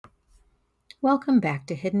Welcome back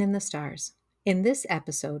to Hidden in the Stars. In this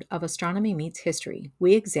episode of Astronomy Meets History,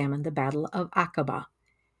 we examine the Battle of Aqaba.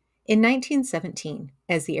 In 1917,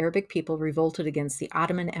 as the Arabic people revolted against the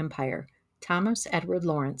Ottoman Empire, Thomas Edward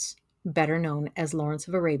Lawrence, better known as Lawrence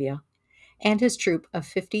of Arabia, and his troop of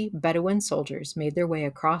 50 Bedouin soldiers made their way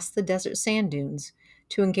across the desert sand dunes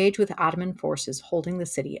to engage with Ottoman forces holding the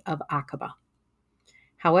city of Aqaba.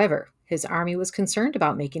 However, his army was concerned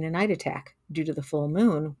about making a night attack due to the full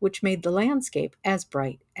moon, which made the landscape as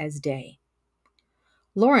bright as day.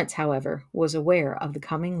 Lawrence, however, was aware of the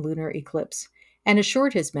coming lunar eclipse and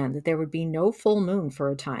assured his men that there would be no full moon for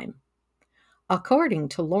a time. According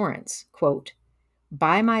to Lawrence, quote,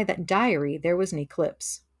 "By my diary there was an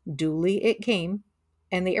eclipse. Duly it came,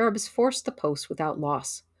 and the Arabs forced the post without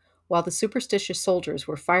loss, while the superstitious soldiers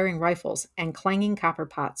were firing rifles and clanging copper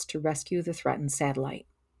pots to rescue the threatened satellite."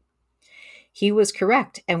 He was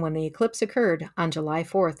correct, and when the eclipse occurred on July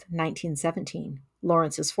 4th, 1917,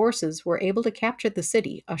 Lawrence's forces were able to capture the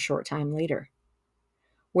city a short time later.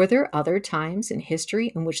 Were there other times in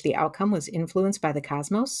history in which the outcome was influenced by the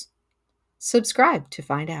cosmos? Subscribe to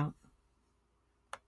find out.